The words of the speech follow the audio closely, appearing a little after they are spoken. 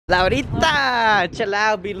Laurita! Chill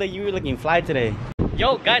out, be like you were looking fly today.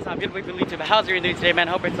 Yo guys, I'm beautiful people YouTube. How's everyone doing today, man?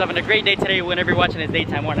 Hope you're having a great day today whenever you're watching this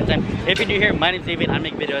daytime, morning time. If you're new here, my name's David. I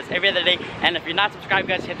make videos every other day. And if you're not subscribed,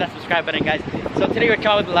 guys, hit that subscribe button, guys. So today we're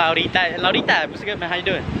coming with Laurita. Laurita, what's good, man? How you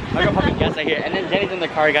doing? I'm gonna pumping gas right here. And then Jenny's in the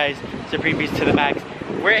car, guys. Supreme Beast to the max.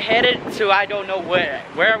 We're headed to I don't know where.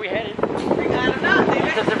 Where are we headed? I don't know.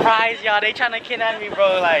 It's a surprise, y'all. They trying to kidnap me,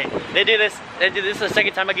 bro. Like they do this the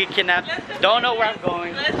second time I get kidnapped. Don't know where I'm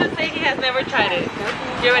going. Let's just say he has never tried it.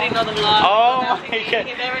 You already know the vlog. Oh my god.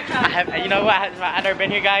 He never tried it. You know what? I've never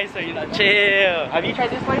been here, guys. So you know, chill. Have you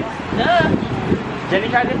tried this place? Duh. Jenny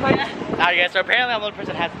tried this place? Yeah. Alright, guys. So apparently I'm the only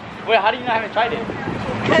person that has. Wait, how do you know I haven't tried it?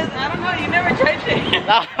 Because I don't know. You never tried it.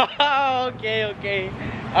 Oh, okay.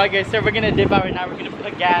 Alright, guys. So we're gonna dip out right now. We're gonna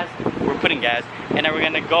put gas. We're putting gas, and then we're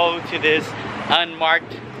gonna go to this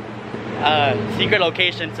unmarked secret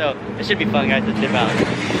location. So this should be fun, guys, to dip out.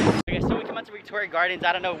 Okay, so we come out to Victoria Gardens.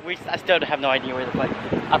 I don't know, I still have no idea where the fuck.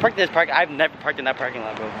 I parked in this park. I've never parked in that parking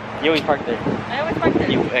lot, bro. You always park there. I always park there.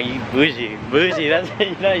 You bougie. That's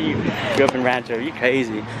you know you grew up in Rancho. You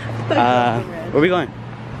crazy. Where we going?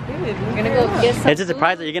 We're gonna go get some. It's a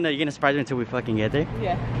surprise. That you're gonna surprise me until we fucking get there.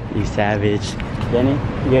 Yeah. You savage. Jenny,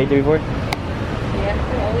 you ate there before? Yeah,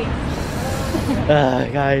 always.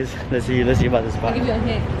 Guys, let's see about this spot. I'll give you a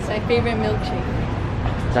hint. It's my favorite milkshake.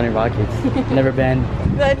 Johnny Rockets. Never been.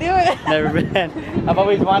 I knew it. Never been. I've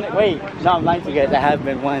always wanted. Wait, no, I'm lying to you guys. I have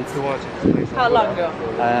been once. How long ago?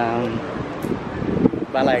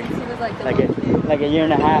 But like a year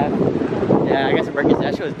and a half. Yeah, I got some burgers.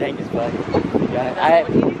 That shit was dank as fuck. Yeah,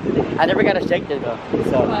 I never got a shake there though.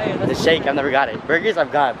 So the shake, I've never got it. Burgers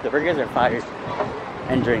I've got. The burgers are fire.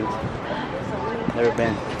 And drinks. Never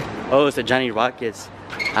been. Oh, it's a Johnny Rockets.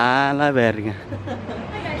 A la verga.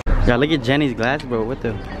 Yeah, look at Jenny's glass, bro. What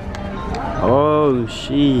the? Oh,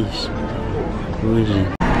 sheesh. Bougie.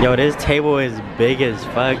 Yo, this table is big as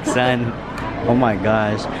fuck, son. Oh my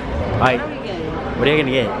gosh. Alright, what are you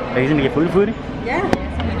gonna get? Are you gonna get food? Yeah.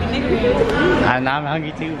 I'm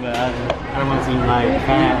hungry too, but I don't want to see my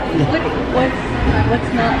cat.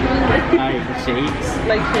 What's not food? Alright, shakes.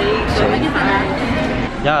 Like shakes.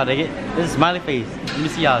 Y'all, they get this is smiley face. Let me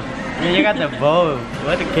see y'all. Yeah, you got the bow.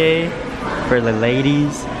 What the K for the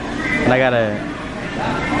ladies. And I got a.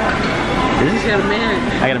 This is a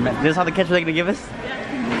man. I got a man. This is how the catch they're gonna give us?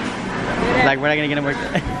 Yeah. Like we're not gonna get them work.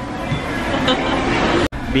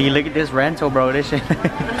 B, look at this rental, bro. This shit.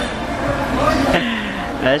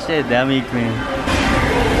 That shit dummy queen.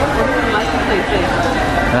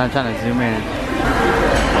 And I'm trying to zoom in.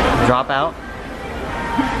 Drop out?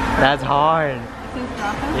 That's hard.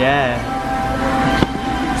 Yeah.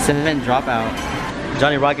 Cement dropout.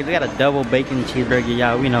 Johnny Rockets, they got a double bacon cheeseburger.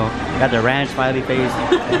 Yeah, we know. Got the ranch smiley face.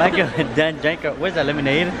 Like a done drink. Where's that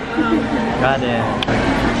lemonade? Goddamn.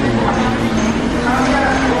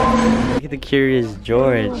 Look at the Curious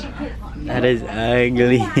George. That is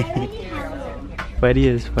ugly. Funny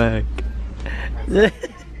as fuck.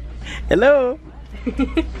 Hello.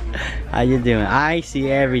 How you doing? I see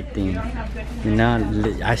everything. You know,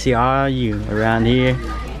 I see all you around here.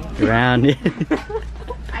 Around here.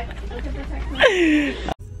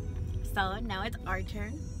 So now it's our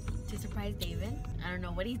turn to surprise David. I don't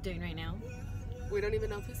know what he's doing right now. We don't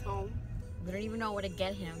even know if he's home. We don't even know where to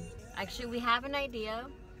get him. Actually, we have an idea.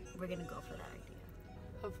 We're gonna go for that idea.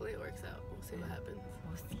 Hopefully it works out. We'll see what happens.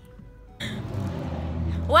 We'll see.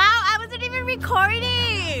 Wow, I wasn't even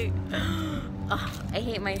recording! Oh, I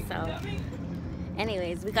hate myself.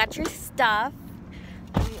 Anyways, we got your stuff.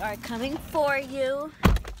 We are coming for you.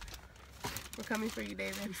 We're coming for you,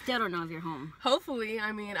 David. Still don't know if you're home. Hopefully,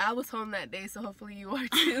 I mean, I was home that day, so hopefully you are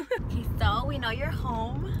too. Okay, so we know you're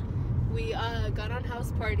home. We got on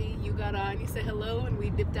house party. You got on. You said hello, and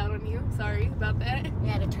we dipped out on you. Sorry about that. We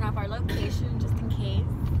had to turn off our location just in case.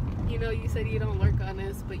 You know, you said you don't lurk on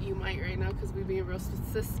us, but you might right now because we're being real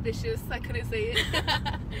suspicious. I couldn't say it.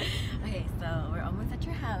 Okay, so we're almost at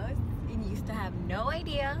your house, and you still have no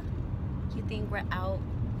idea. You think we're out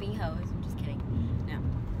being hoes. I'm just kidding. No.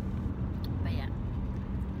 But yeah,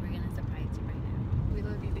 we're gonna surprise you right now. We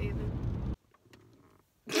love you, David.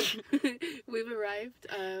 We've arrived.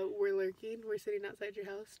 We're lurking. We're sitting outside your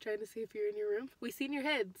house trying to see if you're in your room. We seen your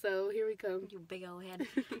head, so here we come. You big old head.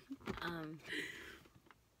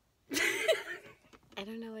 I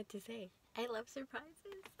don't know what to say. I love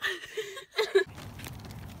surprises.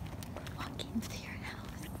 Walking to your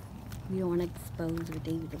house. We don't want to expose where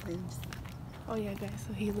David lives. Oh yeah, guys.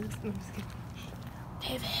 So he lives. I'm just kidding.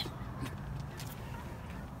 David.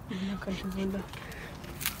 No country's window.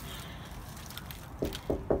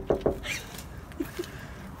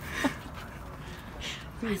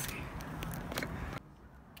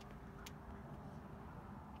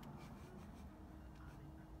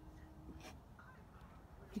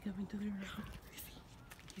 them into the room.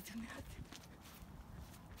 He's in that.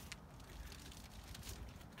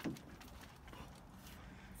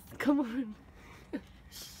 Come on.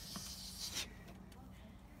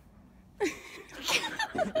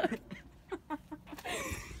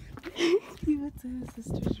 He went to his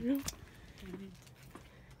sister's room.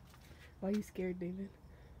 Why are you scared, David?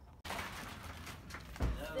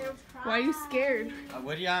 Why are you scared?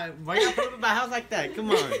 Why y'all put up in my house like that?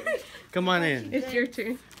 Come on. Come on in. It's your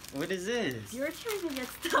turn. What is this? You're trying to get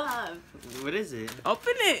stuff. What is it?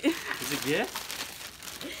 Open it. Is it a gift?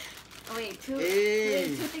 Oh, wait, two Hey.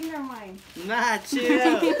 things are mine. Nah,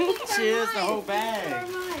 chill. Chill, it's the whole Two bag.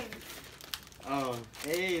 are mine. Oh,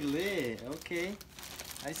 hey, lit. Okay.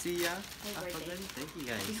 I see y'all. Happy birthday. Thank you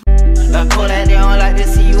guys. Like, pull that, they don't like to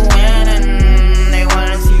see you winning. They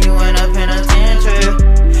wanna see you in a penitentiary.